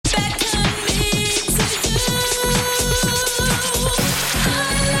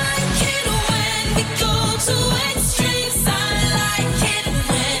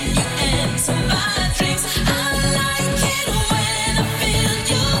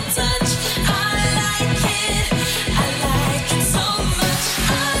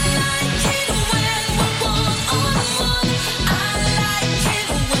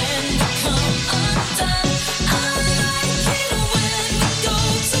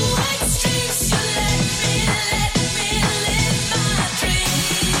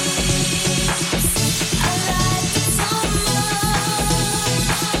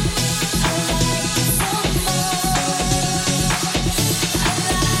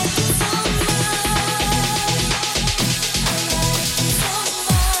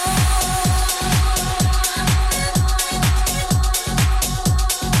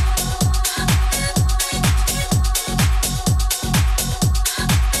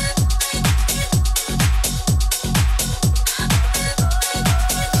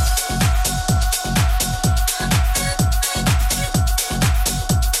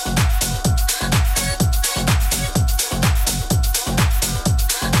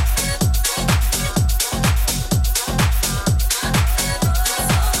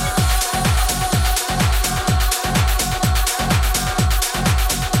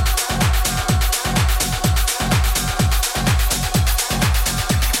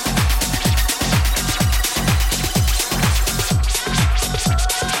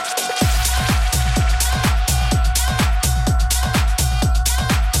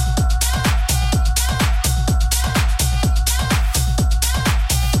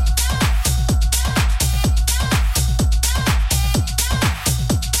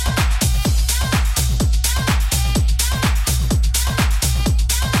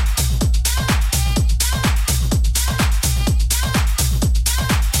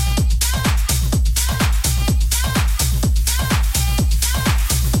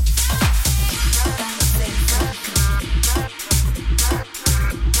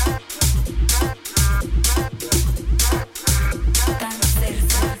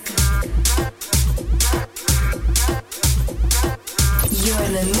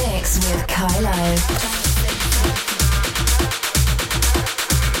mix with KAILO.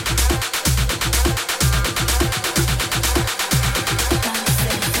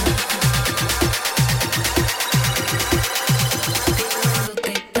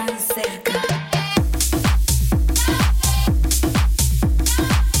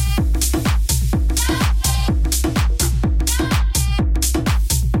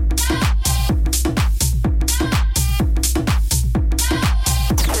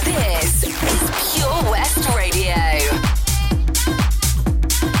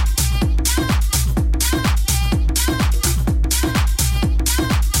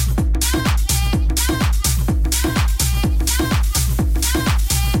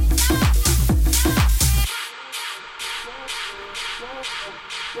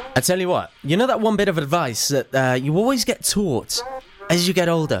 I tell you what, you know that one bit of advice that you always get taught as you get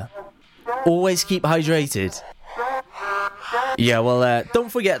older? Always keep hydrated. Yeah, well,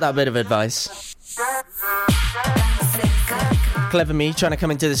 don't forget that bit of advice. Clever me trying to come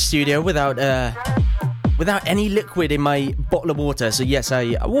into the studio without any liquid in my bottle of water. So yes,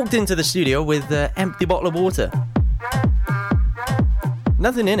 I walked into the studio with an empty bottle of water.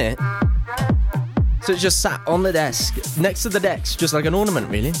 Nothing in it. So it's just sat on the desk, next to the decks, just like an ornament,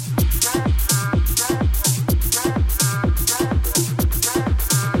 really.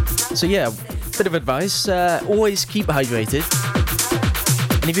 So yeah, bit of advice, always keep hydrated.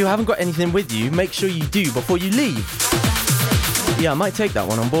 And if you haven't got anything with you, make sure you do before you leave. Yeah, I might take that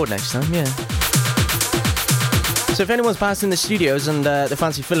one on board next time, yeah. So if anyone's passing the studios and they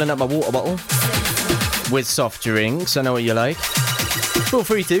fancy filling up my water bottle with soft drinks, I know what you like, feel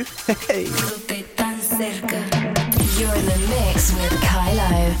free to. Hey. You're in the mix with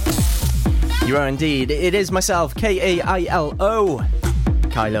KAILO. You are indeed. It is myself, KAILO.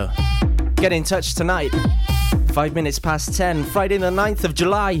 KAILO. Get in touch tonight. 5 minutes past 10, Friday the 9th of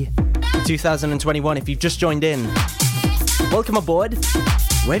July, 2021, if you've just joined in. Welcome aboard.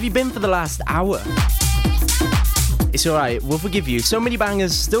 Where have you been for the last hour? It's alright, we'll forgive you. So many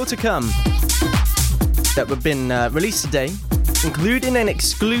bangers still to come that have been released today, including an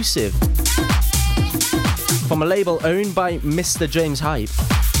exclusive from a label owned by Mr. James Hype.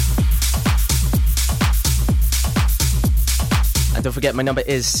 And don't forget, my number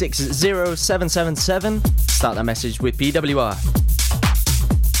is 60777. Start that message with PWR.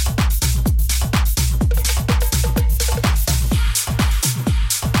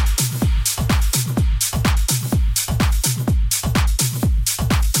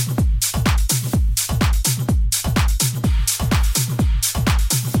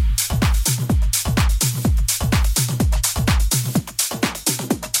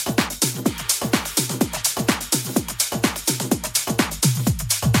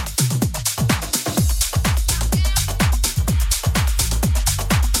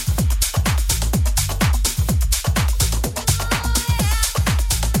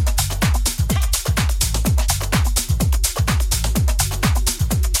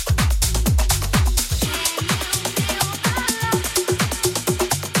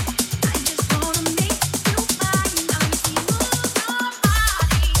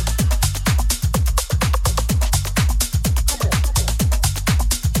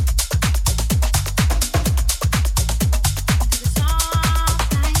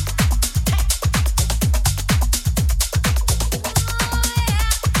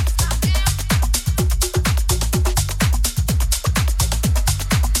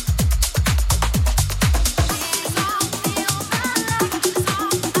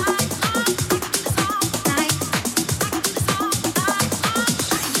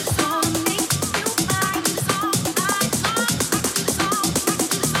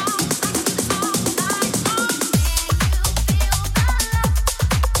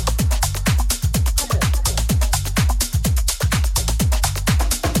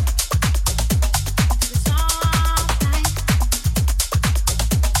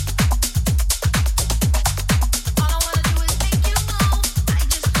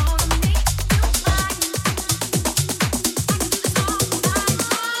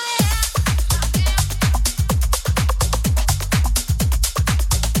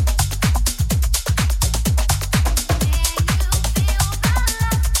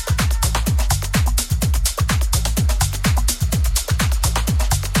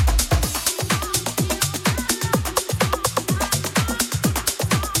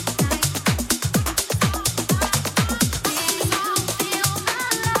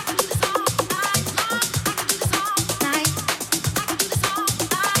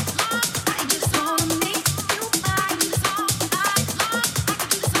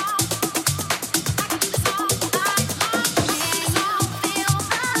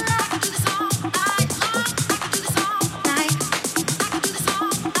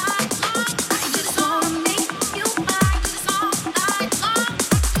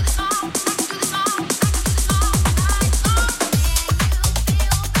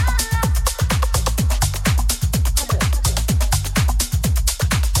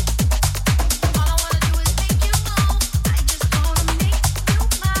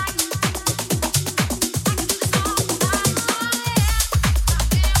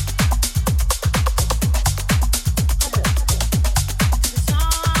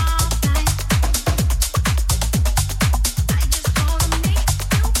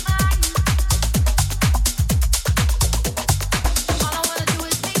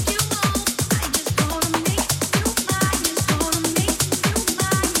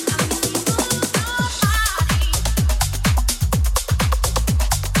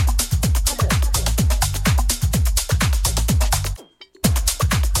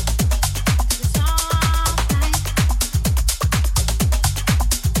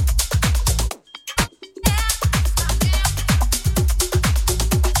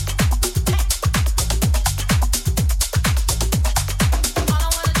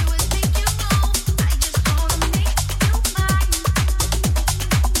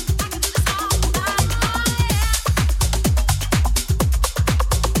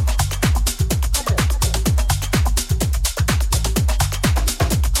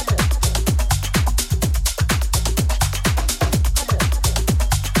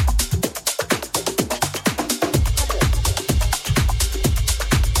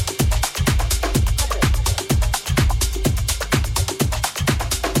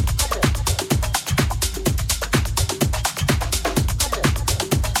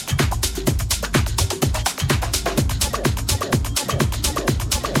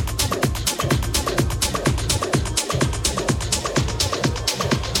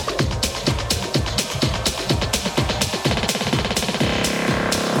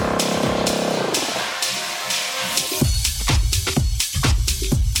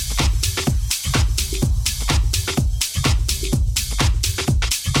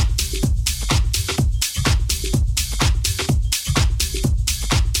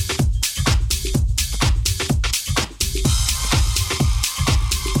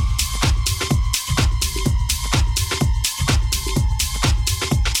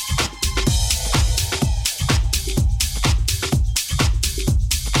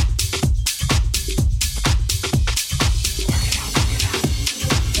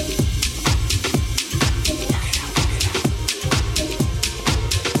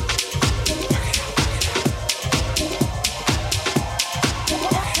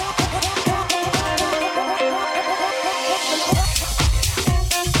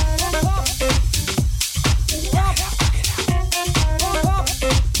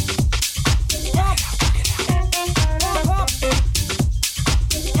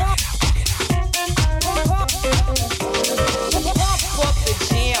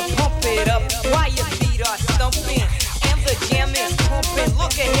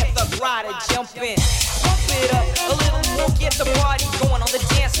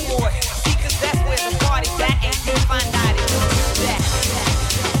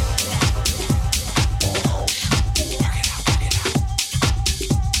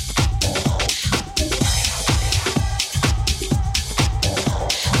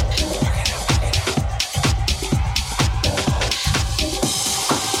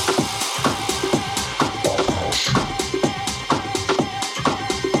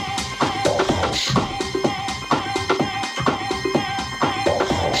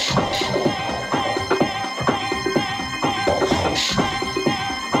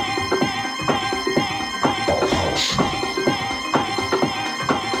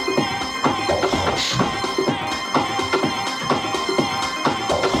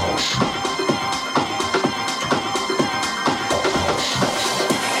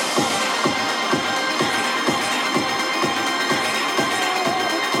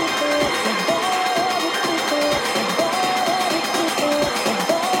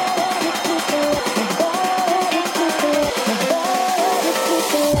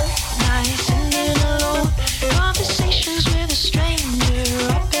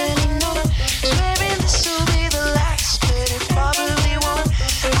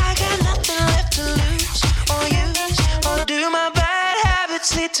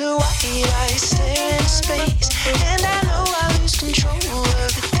 to white eyes stare into space, and I know I lose control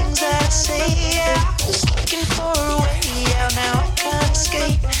of the things that I say. Yeah, I was looking for a way out, now I can't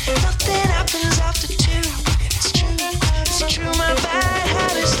escape. Nothing happens after two. It's true, my bad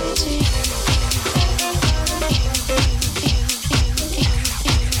habits lead to you.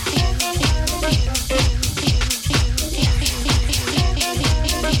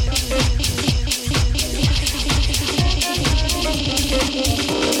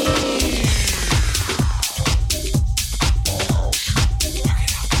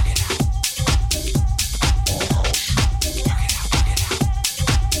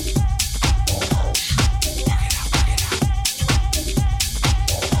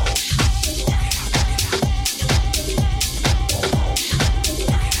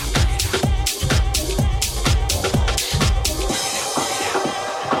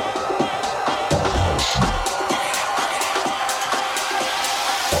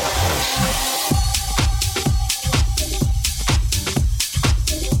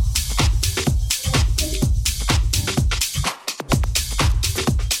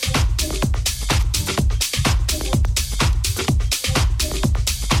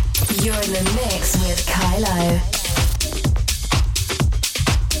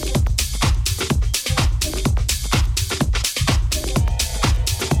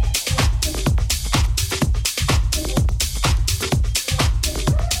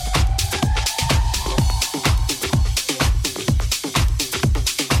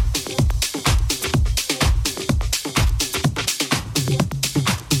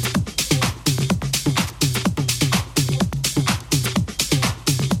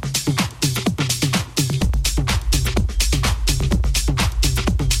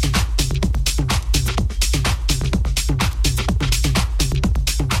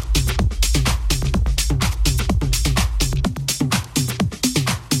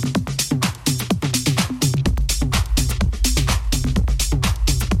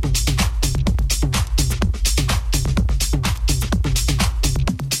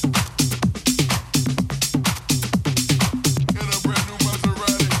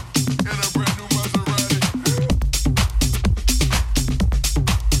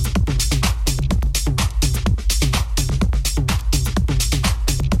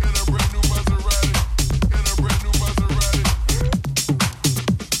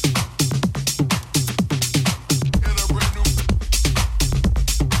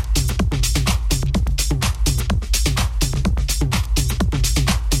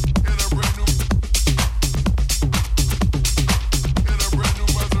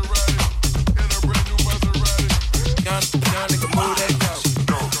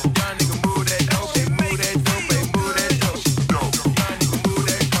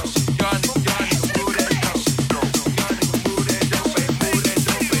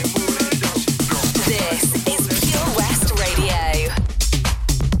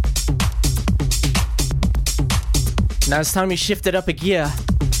 Now it's time we shifted up a gear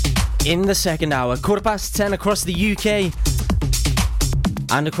in the second hour. 10:15 across the UK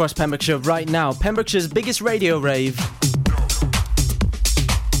and across Pembrokeshire right now. Pembrokeshire's biggest radio rave.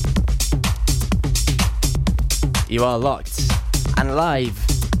 You are locked and live,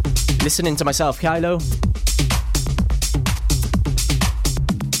 listening to myself, KAILO.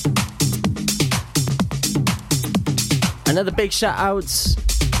 Another big shout out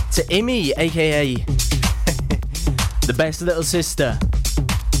to Imi, aka the best little sister.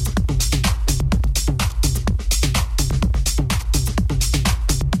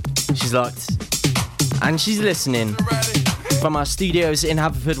 She's locked and she's listening from our studios in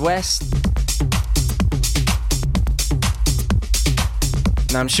Haverfordwest.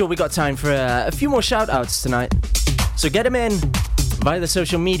 Now I'm sure we got time for a few more shout outs tonight, so get them in via the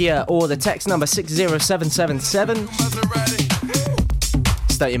social media or the text number 60777.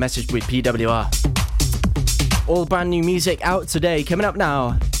 Start your message with PWR. All brand new music out today, coming up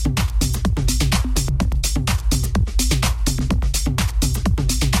now.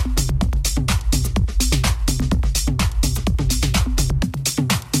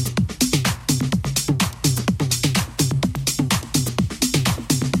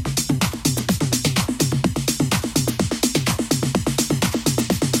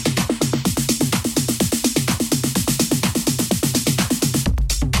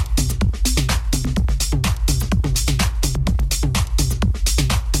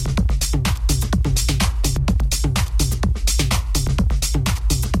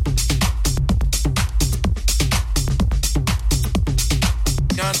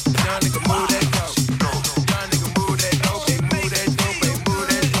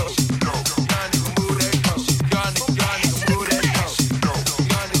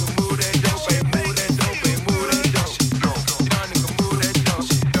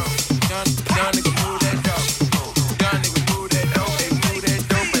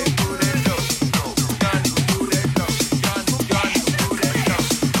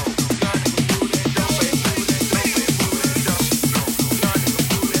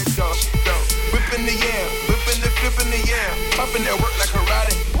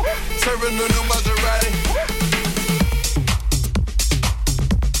 Curving the new Maserati.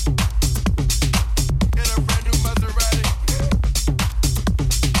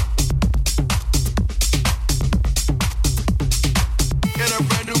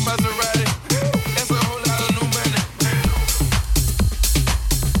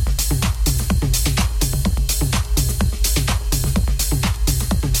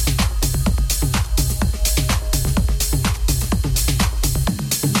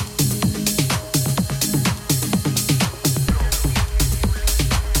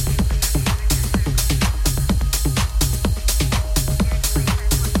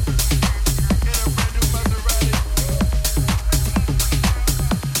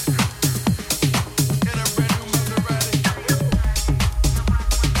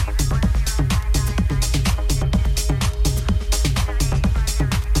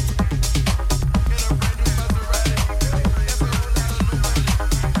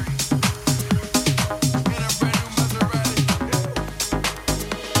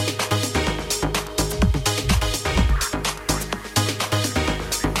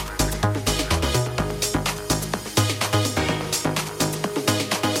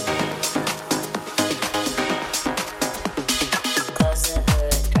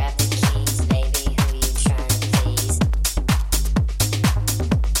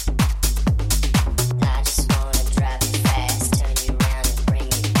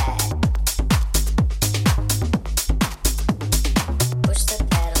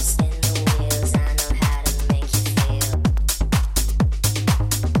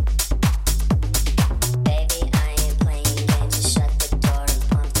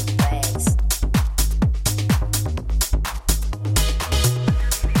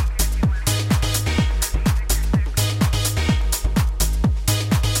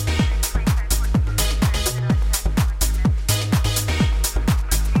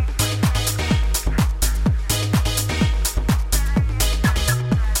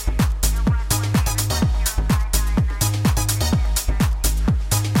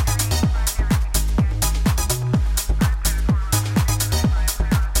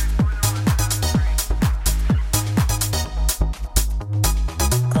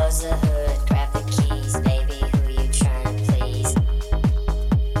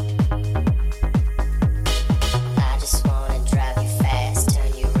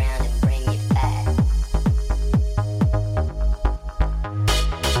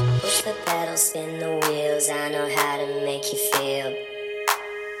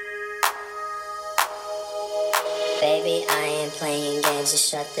 Baby, I ain't playing games, just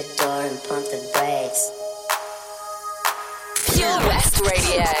shut the door and pump the brakes. Pure West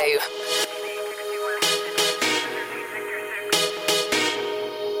Radio.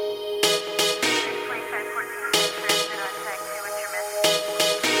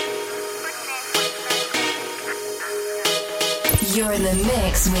 You're in the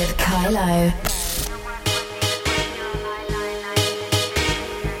mix with KAILO.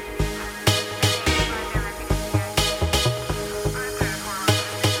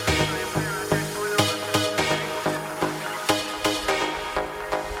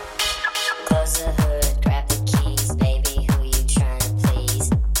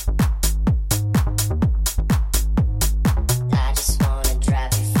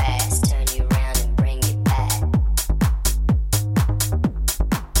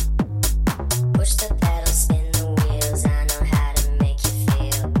 Push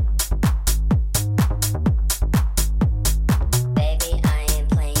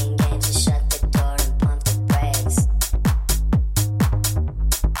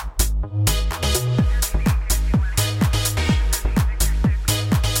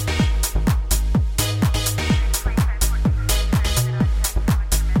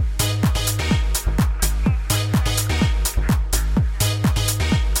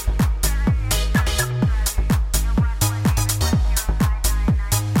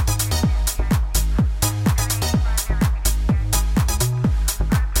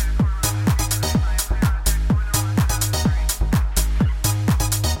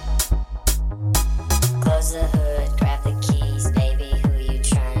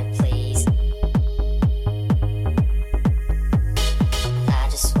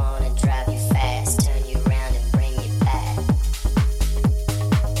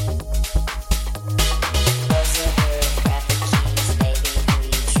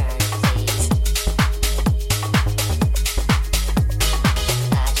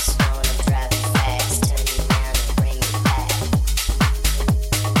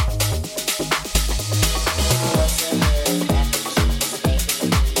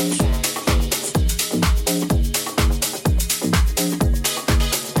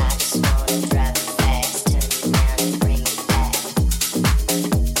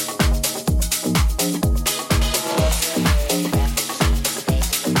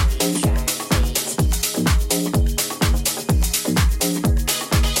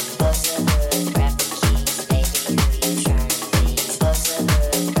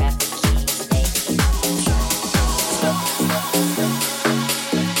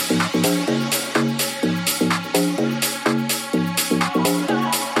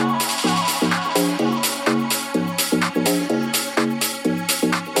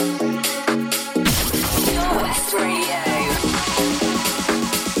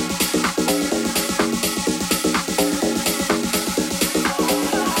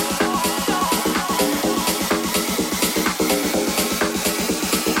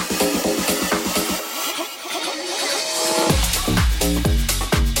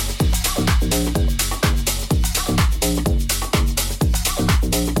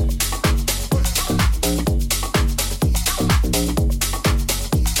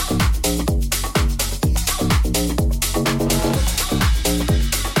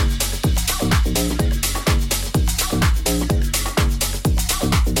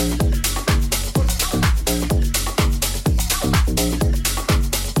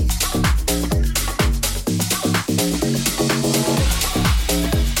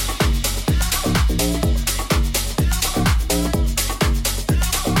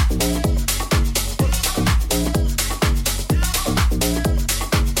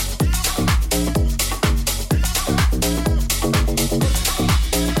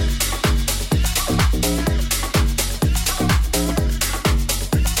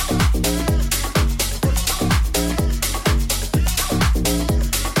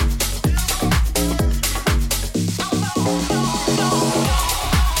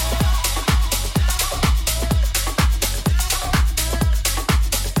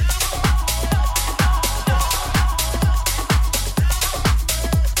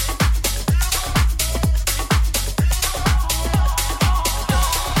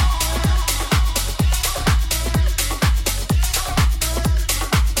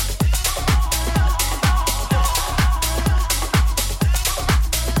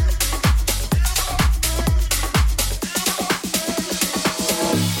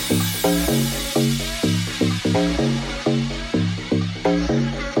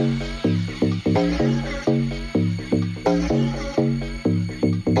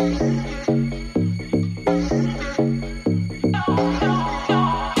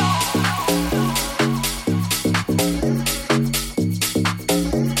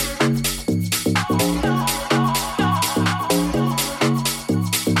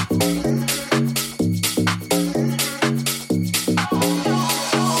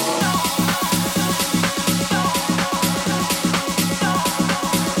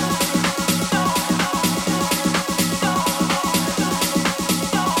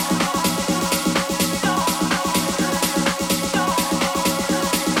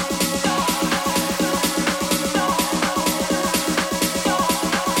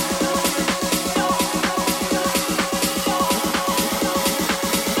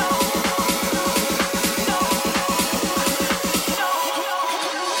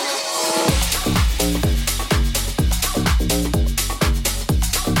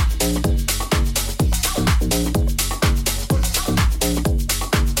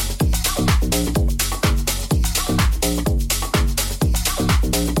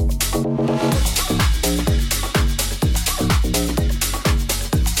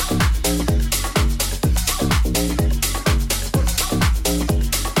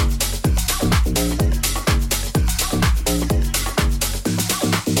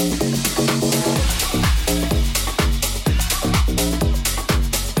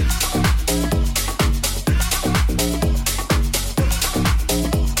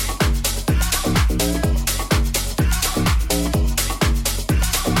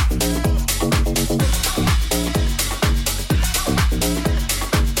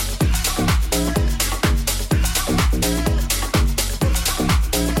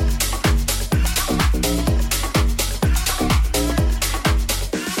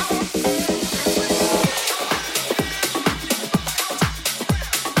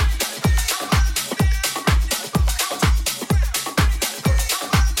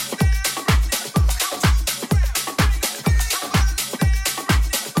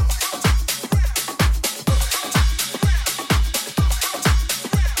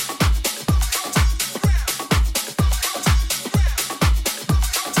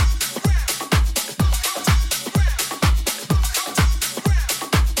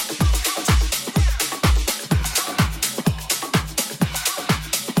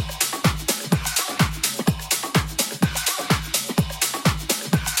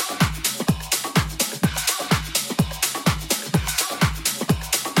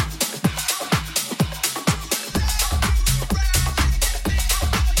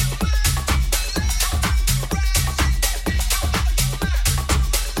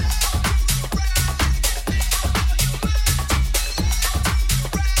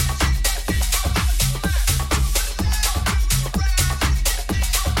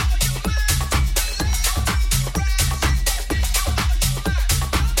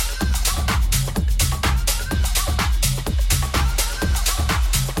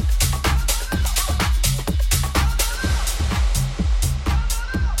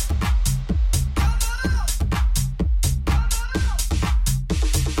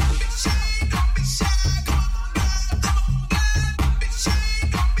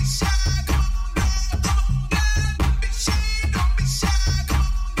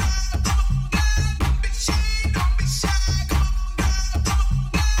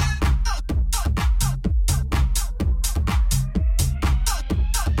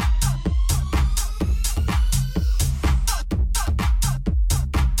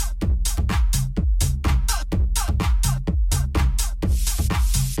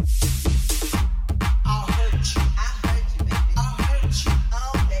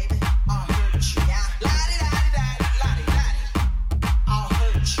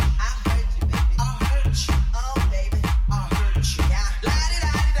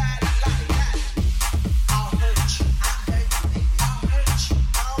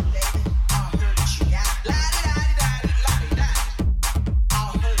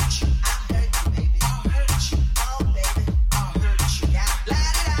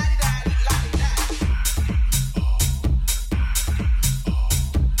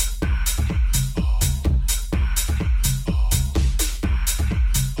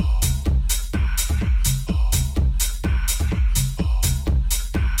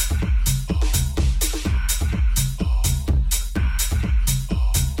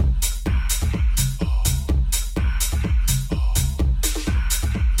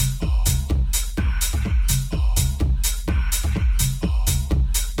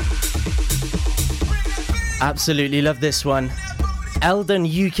Absolutely love this one. Eldon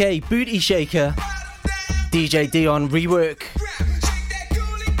UK Booty Shaker, DJ Dion rework.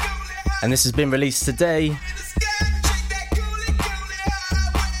 And this has been released today.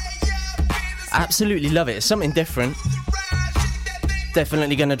 Absolutely love it. It's something different.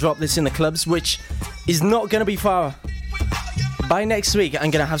 Definitely going to drop this in the clubs, which is not going to be far. By next week, I'm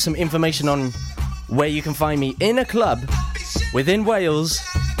going to have some information on where you can find me in a club within Wales.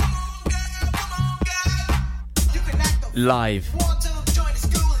 Live.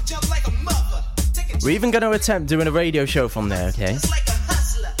 We're even going to attempt doing a radio show from there, okay?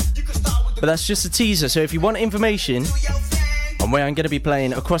 But that's just a teaser, so if you want information on where I'm going to be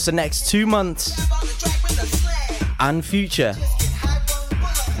playing across the next 2 months and future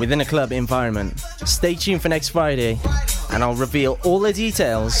within a club environment, stay tuned for next Friday and I'll reveal all the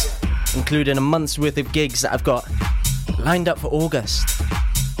details, including a month's worth of gigs that I've got lined up for August.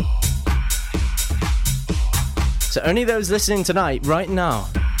 So only those listening tonight, right now,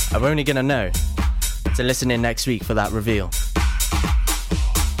 are only going to know to listen in next week for that reveal.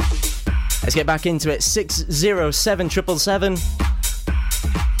 Let's get back into it. 607777.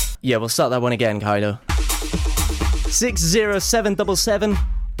 Yeah, we'll start that one again, KAILO. 60777.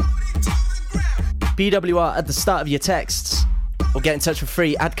 PWR at the start of your texts. Or get in touch for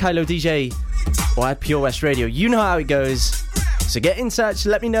free at KAILO DJ or at Pure West Radio. You know how it goes. So get in touch,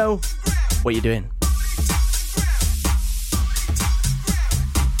 let me know what you're doing.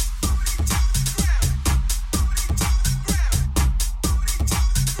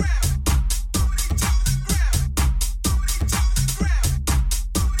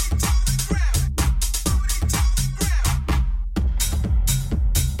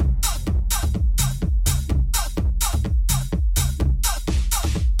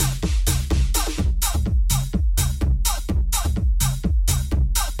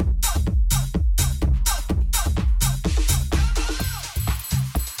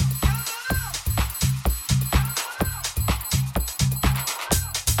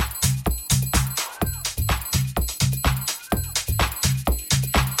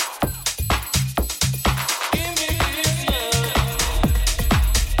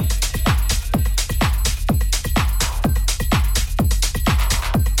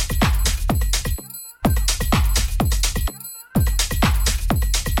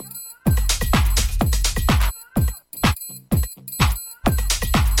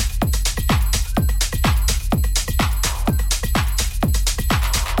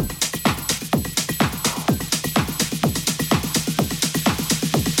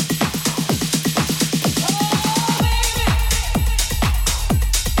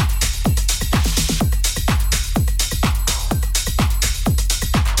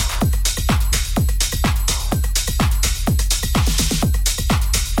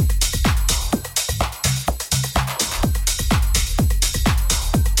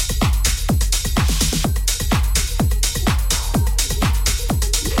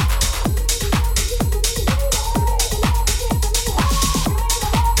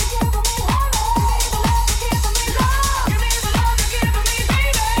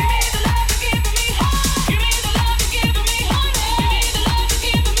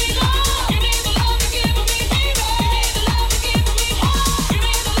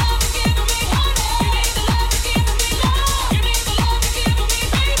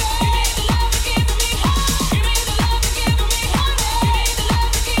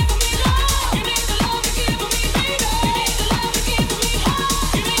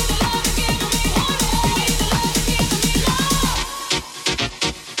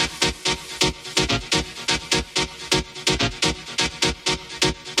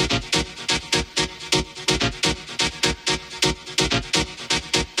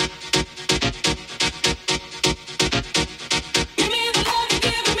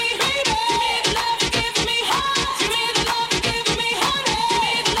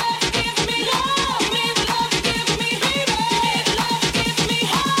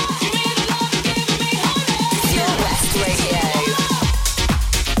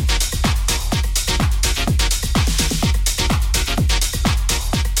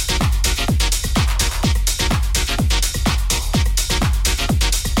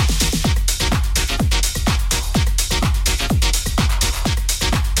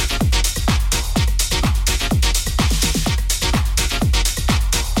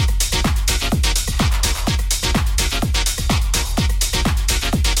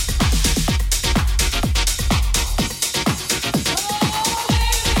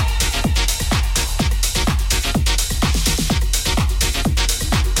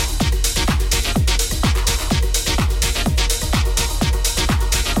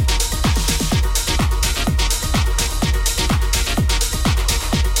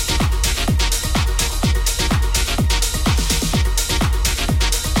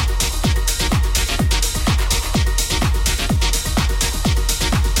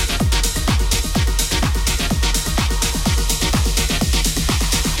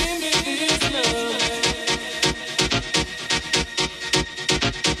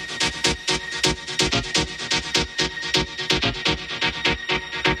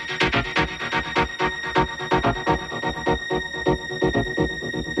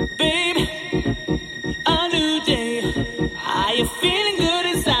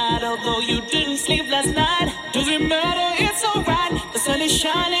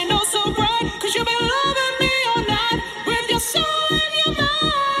 shining oh so bright, 'cause you've been loving me all night with your soul and your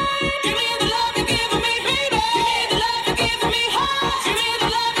mind. Give me the love you're giving me, baby. Give me the love you're giving me, heart. Give me the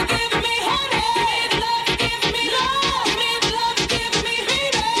love you're giving me, honey. Give me the love you're giving me, love. Give me the love you're giving me,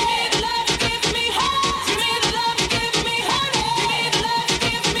 baby. Give me the love you're giving me, heart. Give me the love you're giving me, honey. Give me the love you're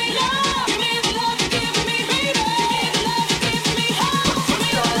giving me, love. Give me the love you're giving me, baby. Give me the love you're giving me, heart. Give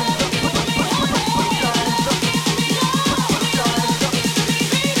me the love you're giving me, honey. Give me the love you're giving me, love. Give me the love you're giving me,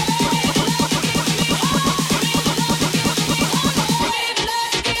 baby.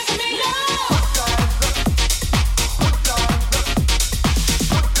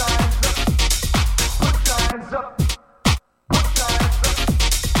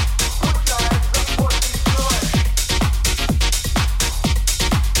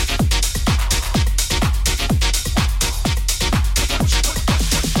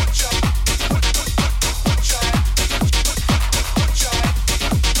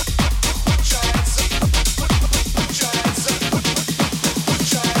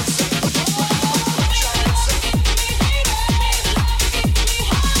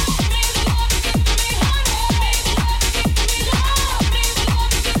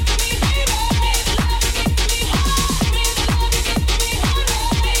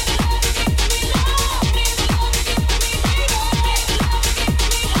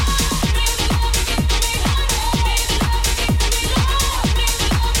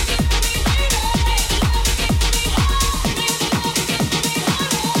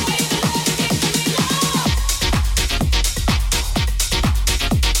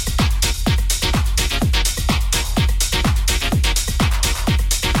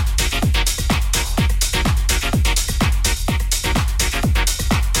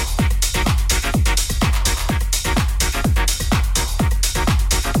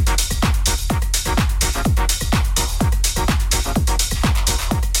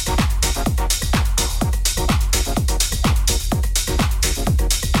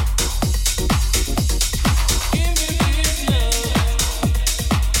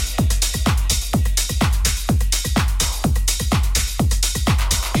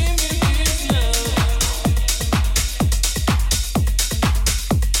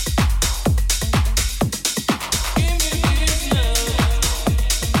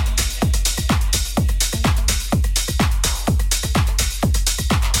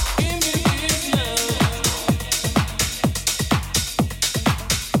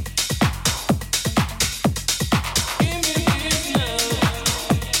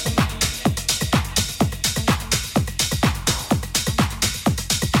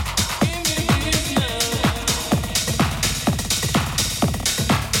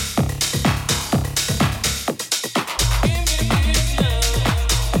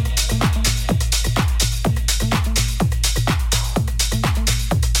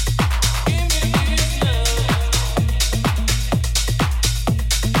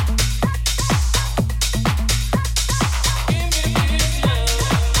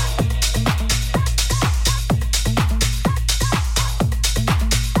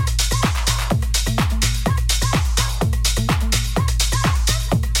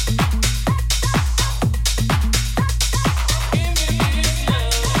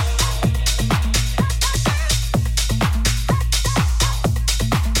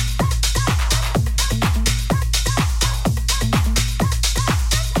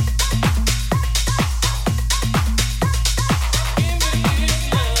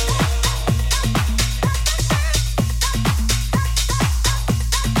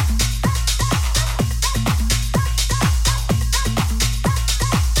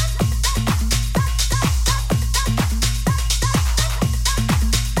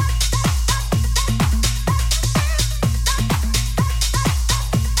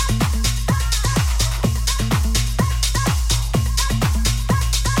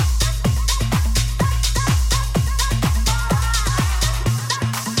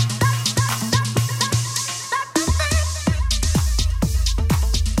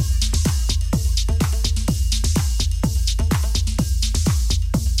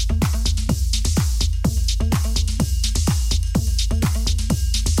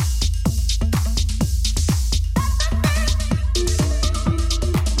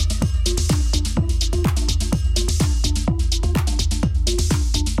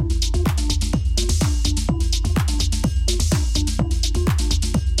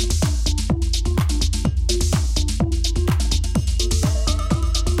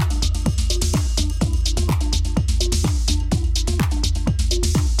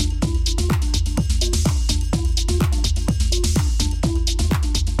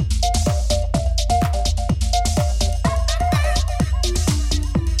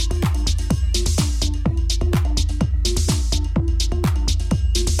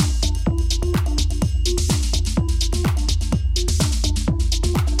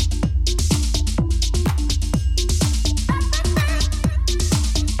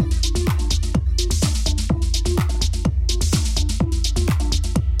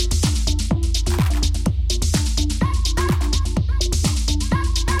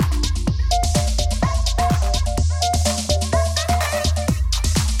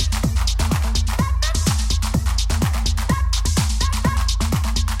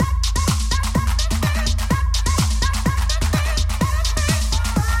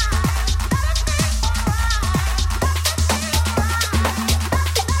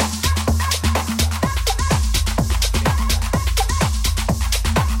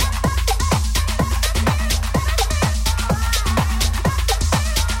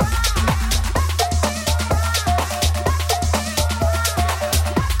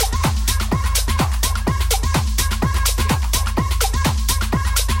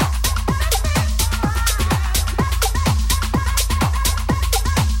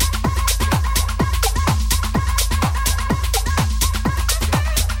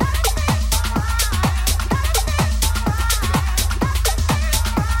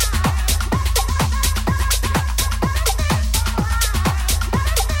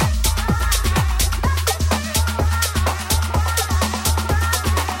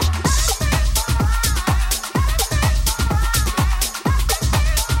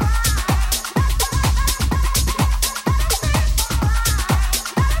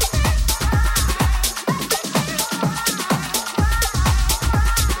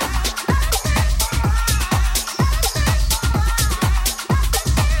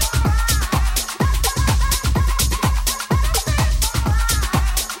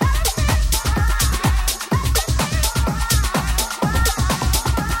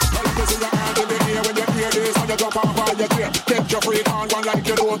 jump off all your gear. Take your freak on one like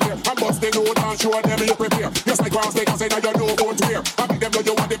you don't care. And bust the load and show them you prepare. Just like cross take and say that you know won't wear. I make them know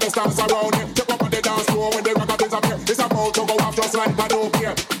you want the best dance around here. Jump up on the dance floor when the rockers appear. It's about to go off just like I don't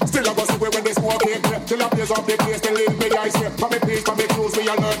care. Still I go see when they smoke it. Till I blaze up the place, they leave me ice here. For me peace, for me clues, me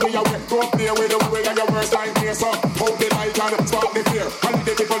alert, me away. Don't play with the way and your worst time here. So hold the light and spark the fear. And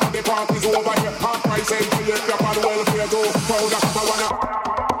the people at the party's over here. Half price ain't till you drop on welfare. Go proud of I wanna.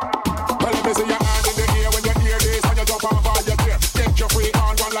 Well, let me see your hand in the air when you hear this and you jump off all your gear. Take your freak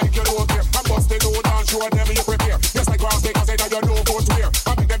on one like you don't care. And bust the load and show them you prepare. Just like cross take and say that you know won't wear.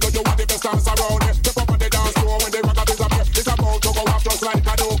 I make them know you want the best dance around here. Jump up on the dance floor when the rockers appear. It's about to go off just like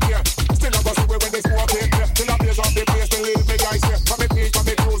I don't care. Still I go see when they smoke it. Till I blaze up the place, they leave me ice here. For me peace, for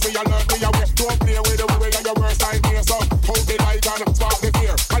me clues, me alert, me away. Don't play with the way and your worst time here. So hold the light and spark the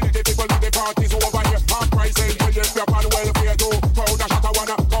fear. And the people at the party's over here. Half price ain't till you drop on welfare. Go pound a shot, I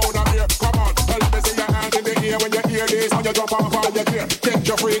wanna pound a beer. Come on, let me see your hand in the air when you hear this and you jump off all your gear. Take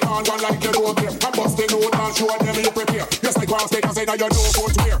your freak on one like you don't care. And bust the load and show them you prepare. Just like cross take and say that you know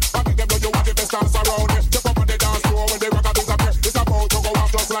won't wear. I make them know you want the best dance around here. Jump up on the dance floor when the rockers appear. It's about to go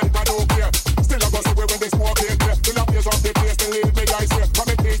off just like I don't care. Still I go see when they smoke it. Till I blaze up the place, they leave me ice here. For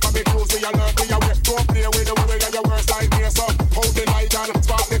me peace, for me clues, me alert, me away. Don't play with the way and your worst time here. So hold the light and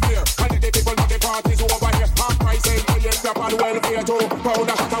spark the fear. And the people at the party's over here. Half price ain't till you drop on welfare too. Pound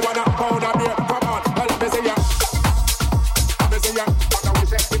a shot, I wanna pound a beer. Come on, let me see ya. Let me see ya. Let me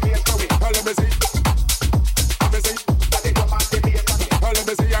see. Let me see. Let me see ya. Let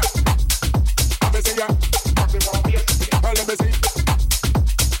me see. Let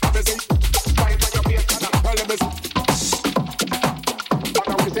me see.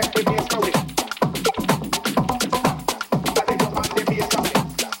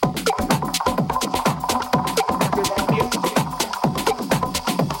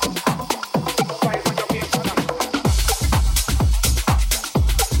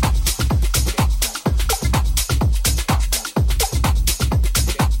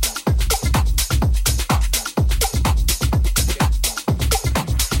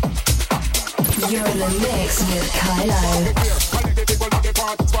 You're in the mix with KAILO.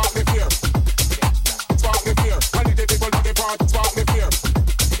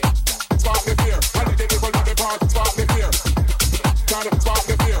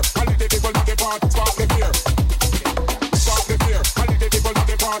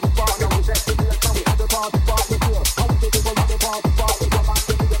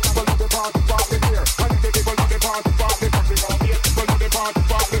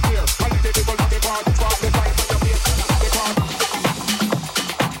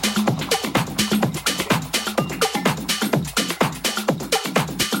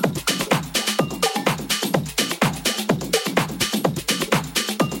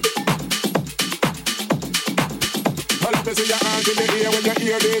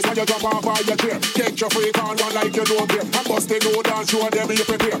 Your freak on one like you don't care. And bust the load and show them you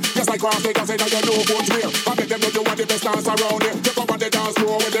prepare. Just like cross take and say that you know won't wear. I make them know you want the best dance around here. Jump up on the dance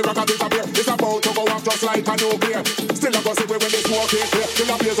floor when the rockers disappear. It's about to go off just like a nuclear. Still I go see when they smoke it here.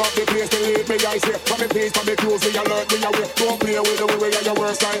 Till I blaze up the place, they leave me ice here. For me peace, for me clues, me alert, me away. Don't play with the way and your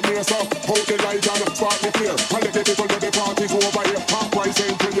worst time here. So hold the light and spark the fear. And let the people know the party's over here. Half price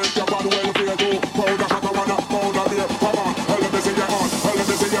ain't till you drop on welfare. Go pound a shot, I wanna pound a beer. Come on, let me see you on. Let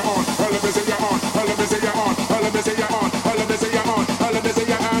me see you on. Let me see you on. Let me see you on. Let me see you on. Let me see you on. Let me see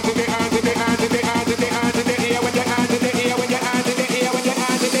your hand in the hand in the hand in the hand in the hand in the ear when your hand in the ear when your hand in the ear when your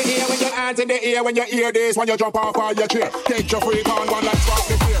hand in the ear when your hand in the ear when you hear this when you jump off all your chair. Take your freak on one like spark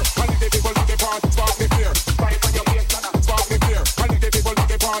the fear. And the people at the party spark the fear. Fight on your face, spark the fear. And the people at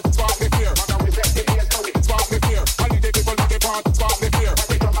the party spark the fear. Spark the fear. And the people at the party spark the fear.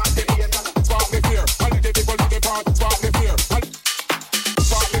 Spark the fear. And the people at the party spark the fear.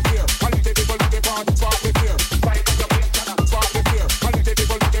 Spark the fear. And the people at the party spark the fear. Fight on your face, spark the fear. And the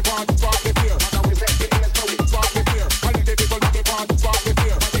people at the party spark the fear. Spark the fear. And the people at the party spark the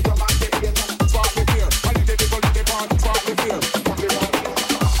fear. Spark the fear. And the people at the party spark the fear.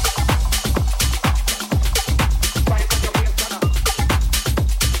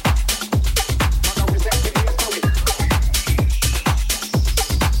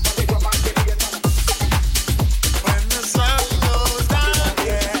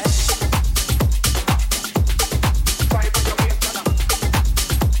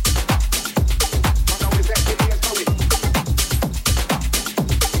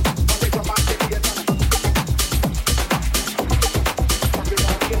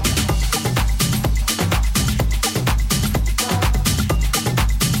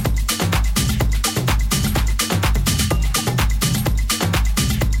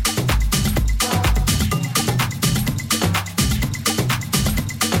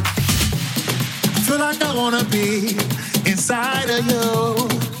 wanna be inside of you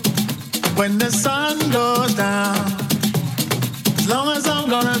when the sun goes down. As long as I'm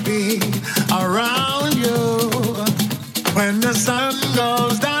gonna be around you when the sun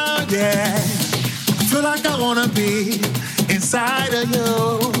goes down, yeah. I feel like I wanna be inside of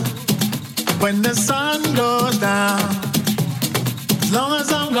you when the sun goes down. As long as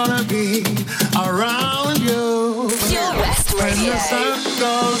I'm gonna be around you when the sun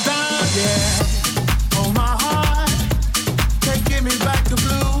goes down, yeah. Oh my heart, taking me back to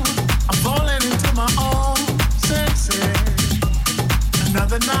blue. I'm falling into my own senses.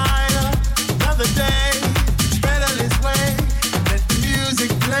 Another night, another day. It's better this way. Let the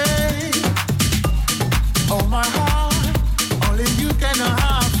music play. Oh my heart, only you can know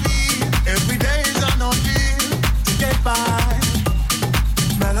how I feel. Every day is an ordeal to get by.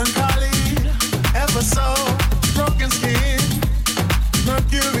 Melancholy, ever so broken skin,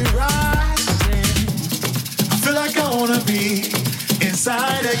 mercury rising. I feel like I wanna be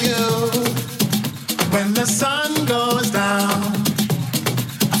inside of you when the sun goes down.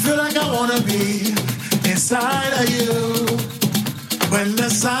 I feel like I wanna be inside of you when the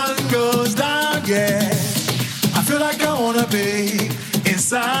sun goes down, yeah. I feel like I wanna be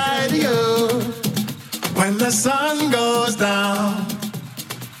inside of you when the sun goes down.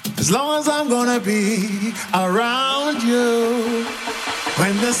 As long as I'm gonna be around you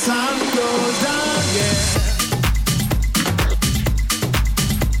when the sun goes down, yeah.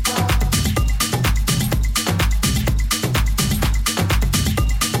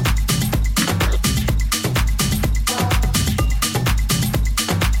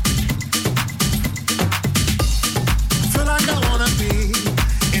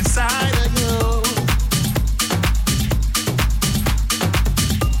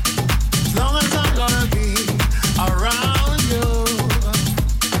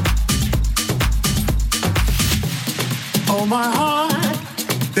 My heart,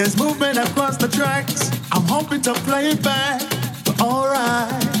 there's movement across the tracks. I'm hoping to play it back, but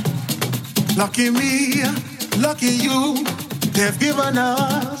alright. Lucky me, lucky you. They've given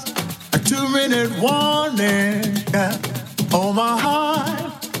us a 2-minute warning. Yeah. Oh my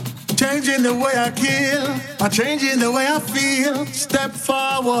heart, changing the way I kill, by changing the way I feel. Step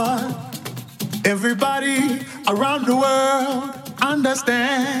forward. Everybody around the world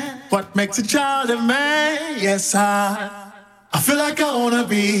understand what makes a child a man. Yes, I feel like I wanna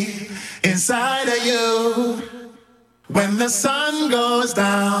be inside of you when the sun goes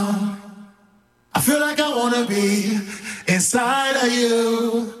down. I feel like I wanna be inside of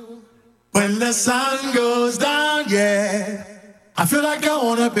you when the sun goes down, yeah. I feel like I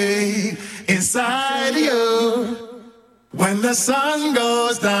wanna be inside of you when the sun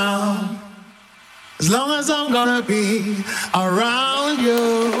goes down. As long as I'm gonna be around you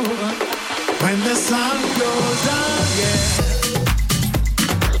when the sun goes down, yeah.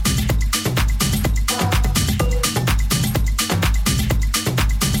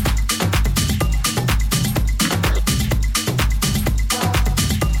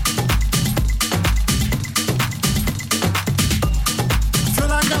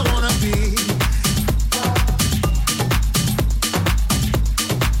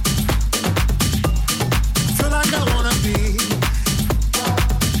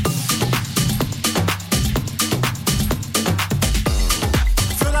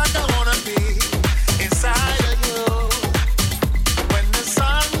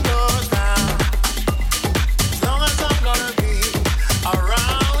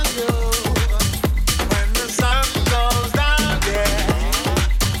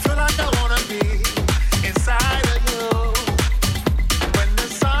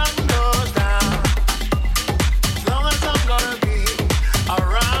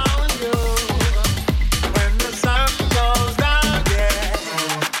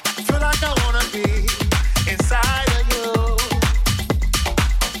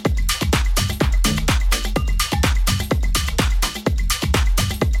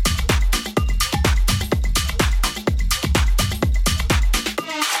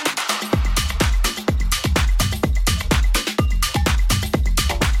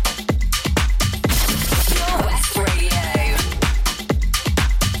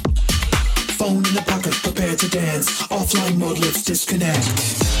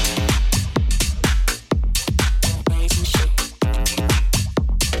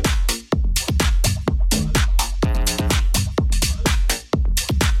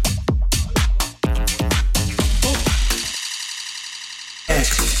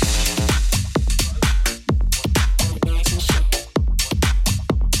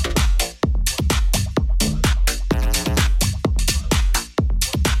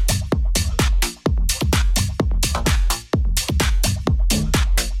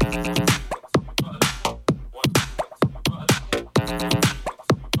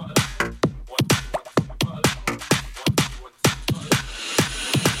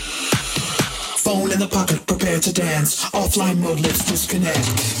 the pocket, prepare to dance. Offline mode, let's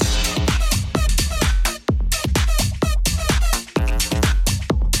disconnect.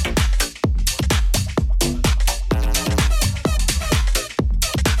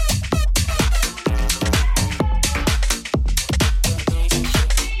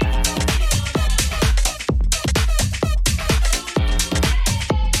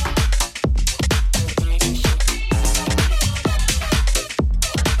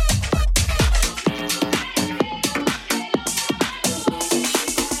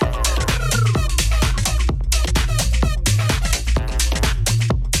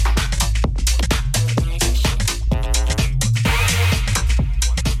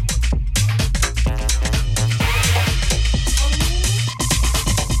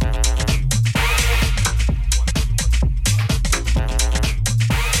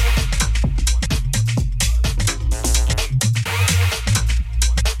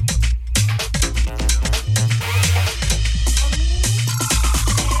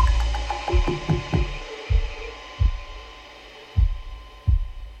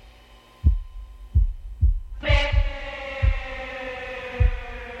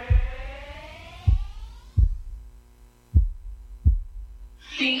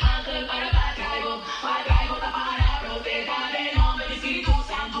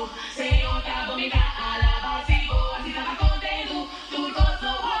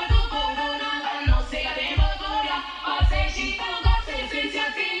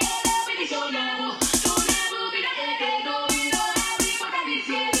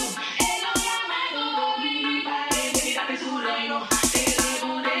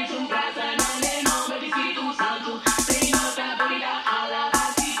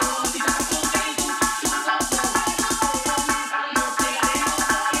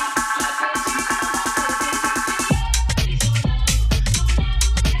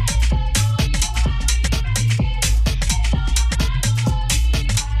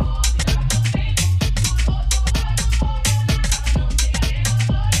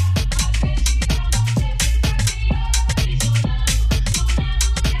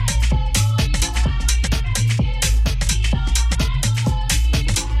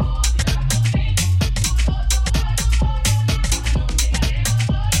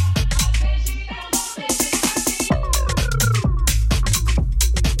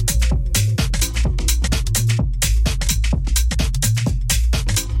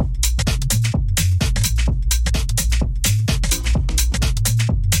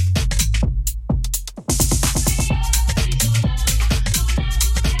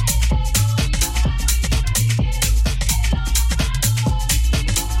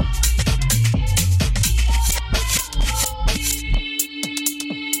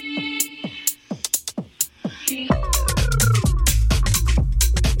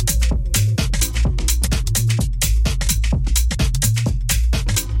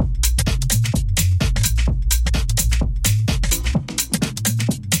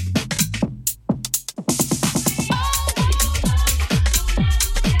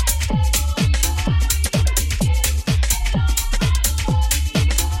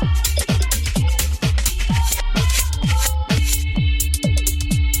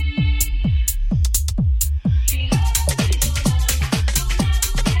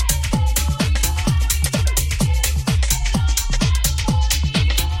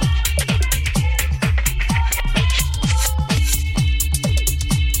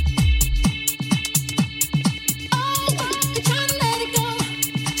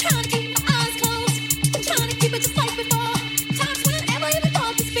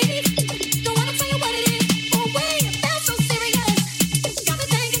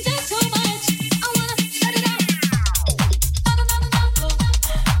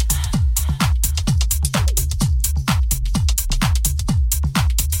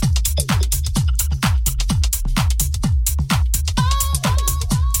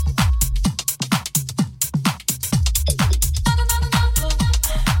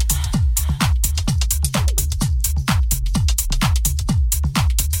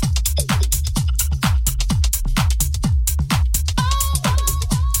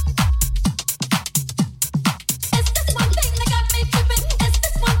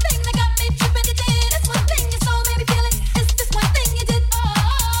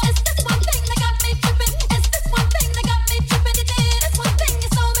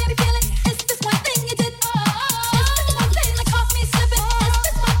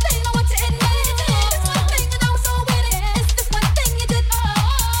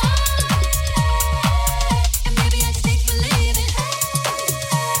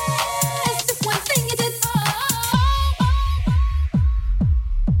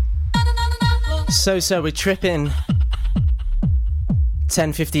 So we're tripping.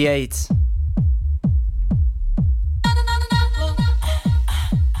 10:58.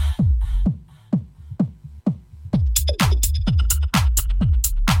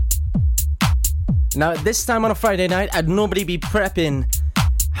 Now, at this time on a Friday night, I'd normally be prepping,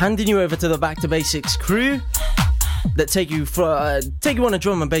 handing you over to the Back to Basics crew that take you on a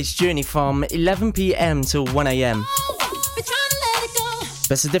drum and bass journey from 11 p.m. till 1 a.m.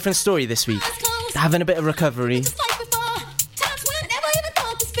 But it's a different story this week. Having a bit of recovery.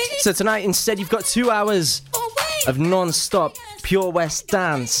 So tonight, instead, you've got 2 hours of non-stop Pure West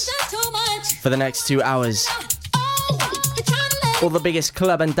dance for the next 2 hours. All the biggest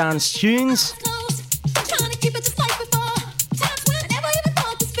club and dance tunes.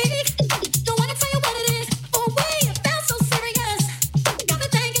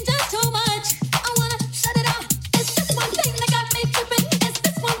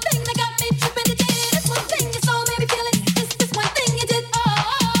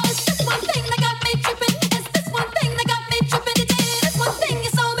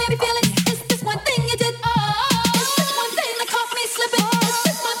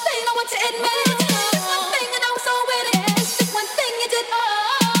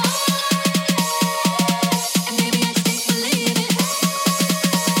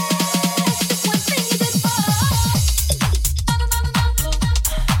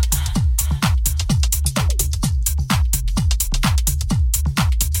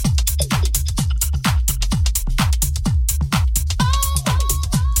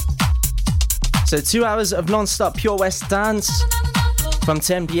 So 2 hours of non-stop Pure West dance from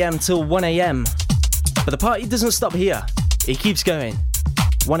 10 p.m. till 1 a.m. But the party doesn't stop here. It keeps going.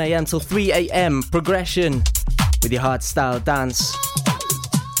 1 a.m. till 3 a.m. progression with your hard style dance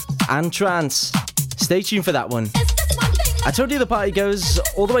and trance. Stay tuned for that one. I told you the party goes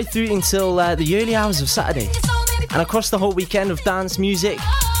all the way through until the early hours of Saturday and across the whole weekend of dance music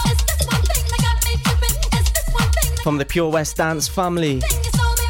from the Pure West dance family.